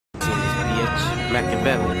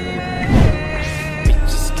Machiavelli.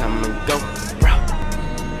 Bitches come and go, bro,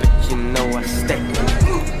 but you know I stay.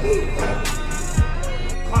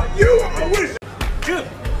 You are a wizard. Two.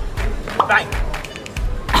 Bang.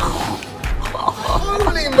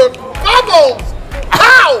 Holy McBubbles!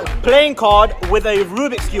 How? Playing card with a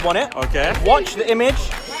Rubik's Cube on it. Okay. Watch the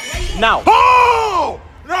image now. Oh!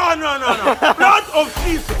 No. Blood of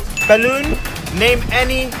Jesus. Balloon, name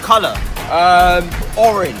any color.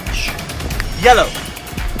 Orange. Yellow.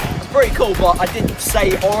 It's pretty cool, but I didn't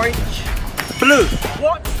say orange. Blue.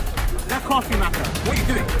 Watch the coffee maker. What are you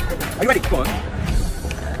doing? Are you ready? Go on.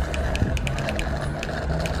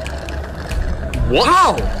 What?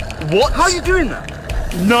 How? What? How are you doing that?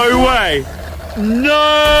 No way.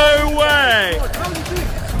 No way. How are you doing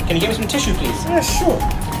this? Can you give me some tissue, please? Yeah, sure.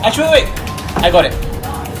 Actually, wait. I got it.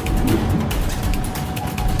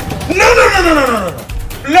 No.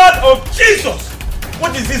 Blood of Jesus!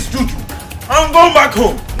 What is this juju? I'm going back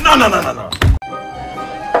home. No.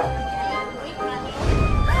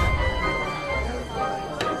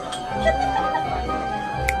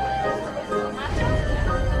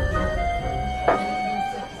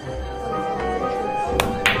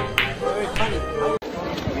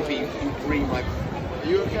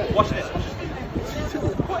 Watch this.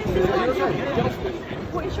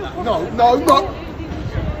 No.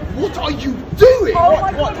 What are you doing?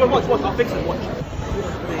 Watch. I'll fix it. Watch.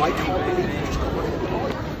 I can't believe you just got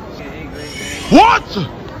What?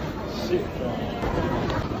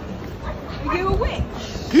 Are you a witch?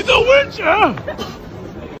 He's a witch, yeah?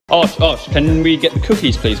 Osh, can we get the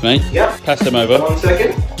cookies, please, mate? Yeah. Pass them over. 1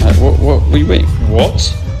 second. What were you waiting?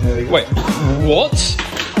 What? There we go. Wait, what?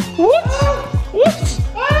 What?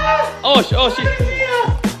 Osh,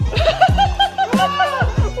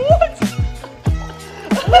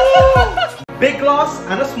 Big glass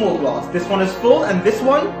and a small glass. This one is full and this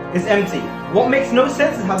one is empty. What makes no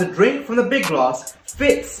sense is how the drink from the big glass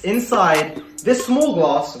fits inside this small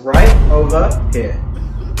glass right over here.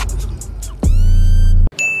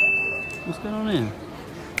 What's going on here?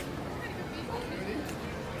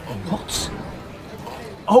 What?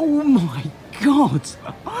 Oh my god!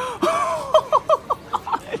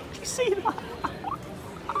 Did you see that?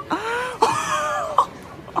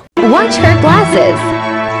 Watch her glasses.